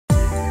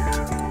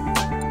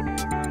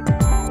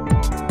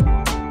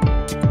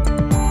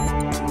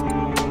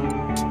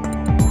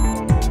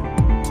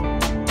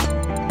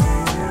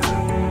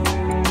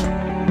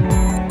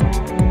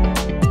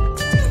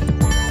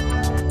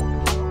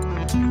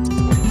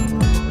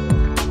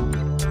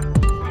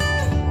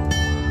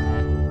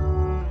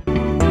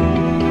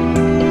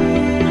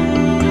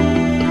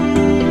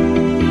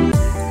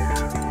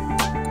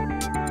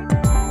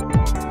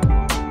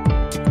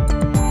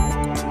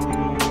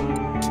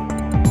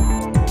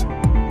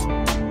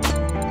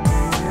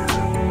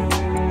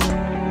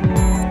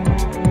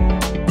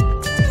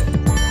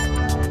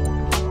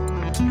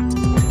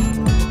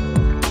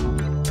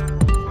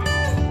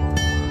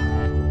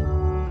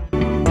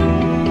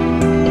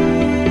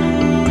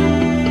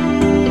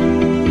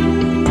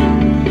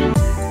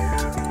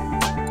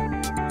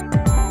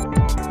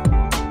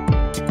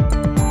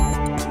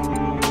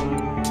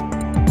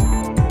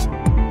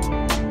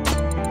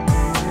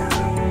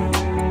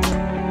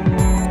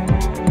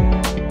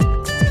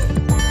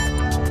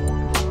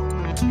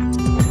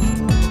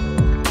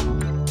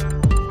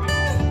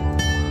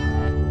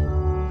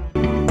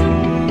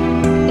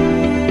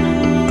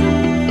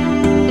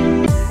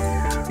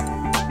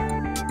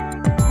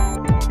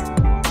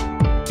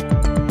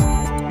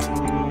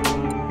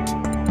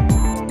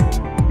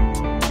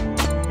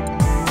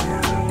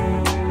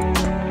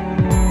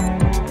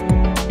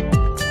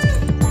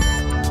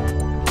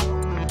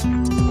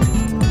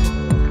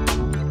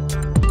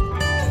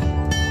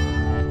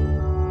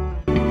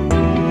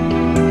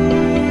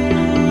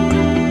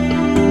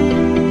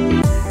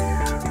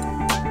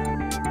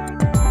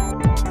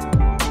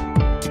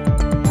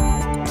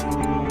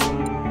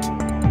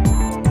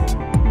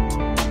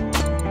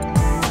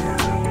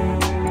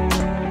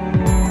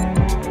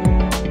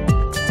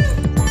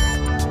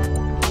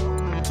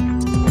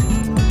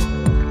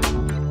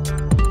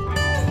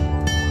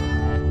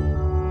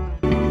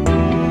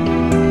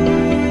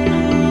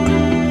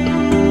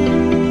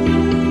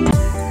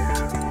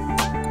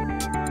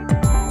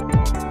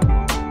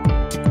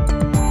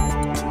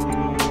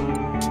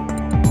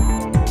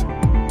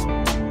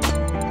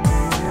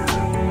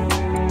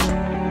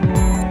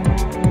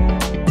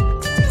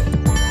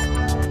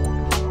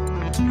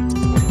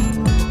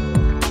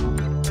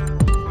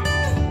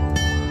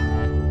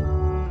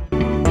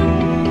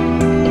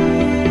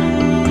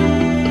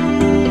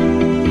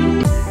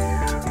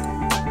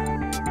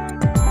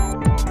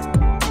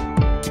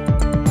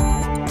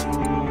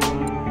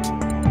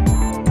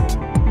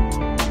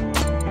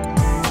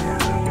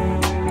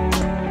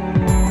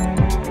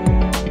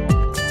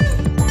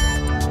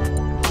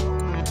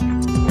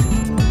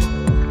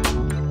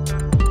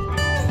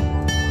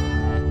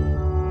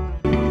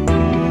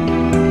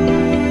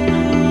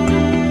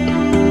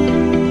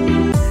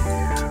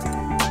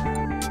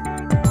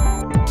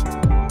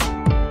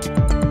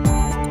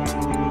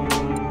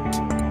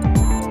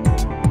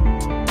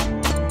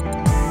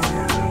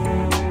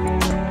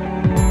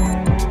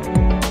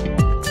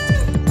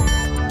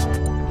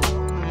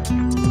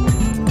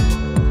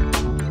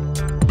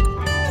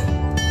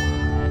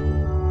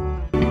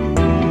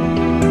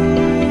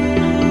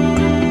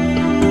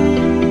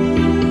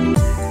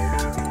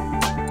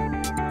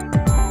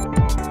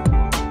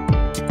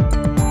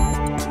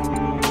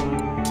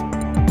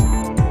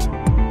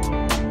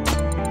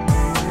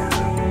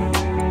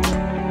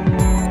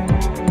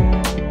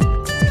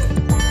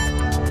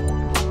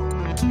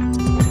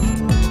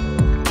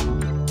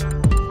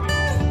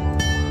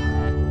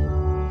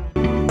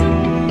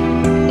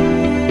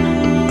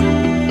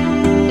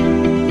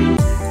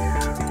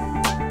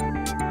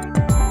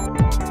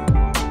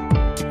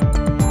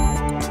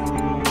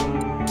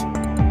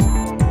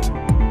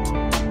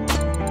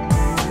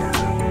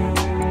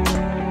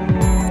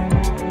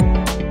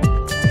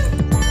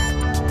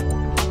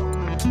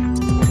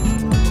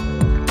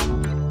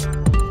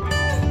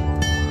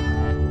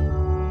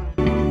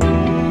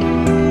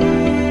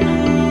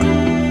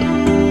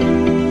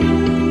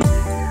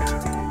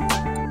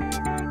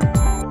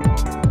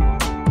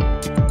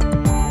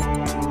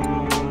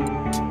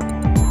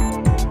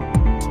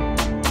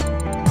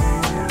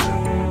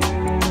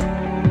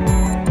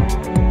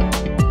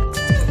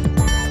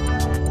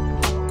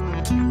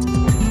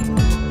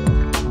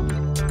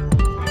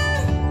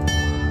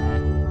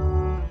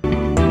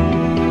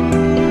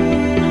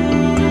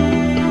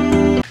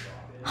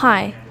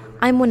Hi,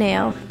 I'm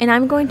Wineo, and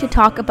I'm going to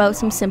talk about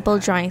some simple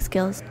drawing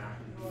skills.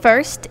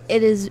 First,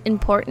 it is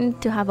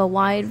important to have a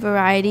wide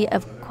variety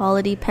of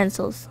quality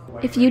pencils.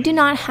 If you do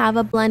not have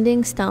a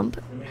blending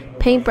stump,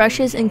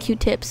 paintbrushes and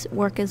Q-tips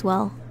work as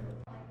well.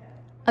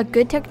 A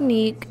good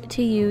technique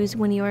to use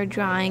when you are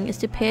drawing is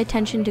to pay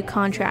attention to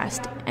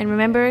contrast, and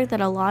remember that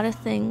a lot of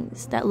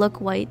things that look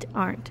white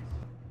aren't.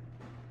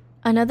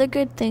 Another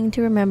good thing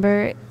to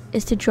remember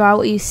is to draw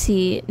what you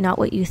see, not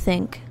what you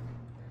think.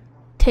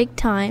 Take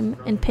time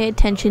and pay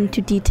attention to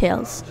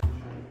details.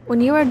 When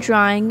you are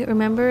drawing,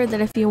 remember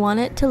that if you want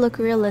it to look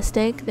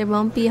realistic, there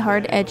won't be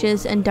hard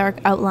edges and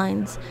dark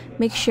outlines.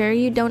 Make sure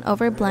you don't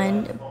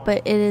overblend, but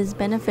it is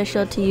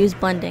beneficial to use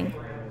blending.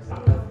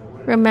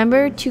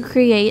 Remember to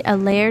create a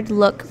layered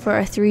look for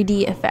a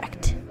 3D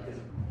effect.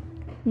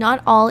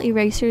 Not all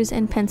erasers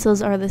and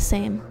pencils are the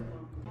same.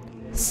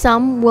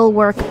 Some will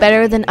work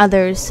better than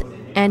others,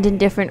 and in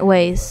different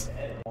ways.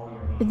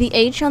 The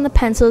H on the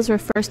pencils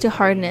refers to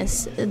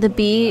hardness, the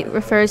B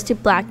refers to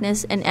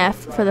blackness, and F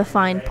for the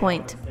fine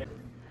point.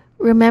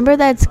 Remember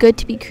that it's good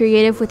to be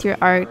creative with your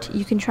art.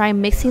 You can try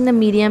mixing the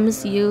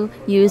mediums you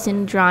use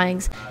in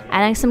drawings,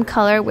 adding some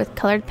color with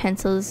colored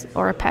pencils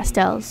or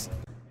pastels.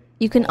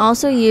 You can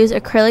also use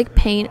acrylic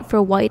paint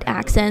for white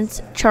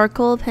accents,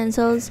 charcoal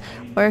pencils,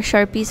 or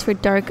Sharpies for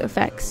dark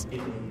effects.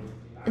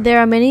 There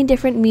are many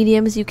different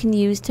mediums you can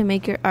use to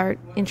make your art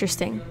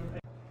interesting.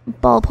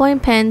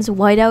 Ballpoint pens,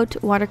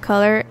 whiteout,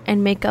 watercolor,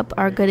 and makeup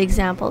are good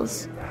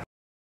examples.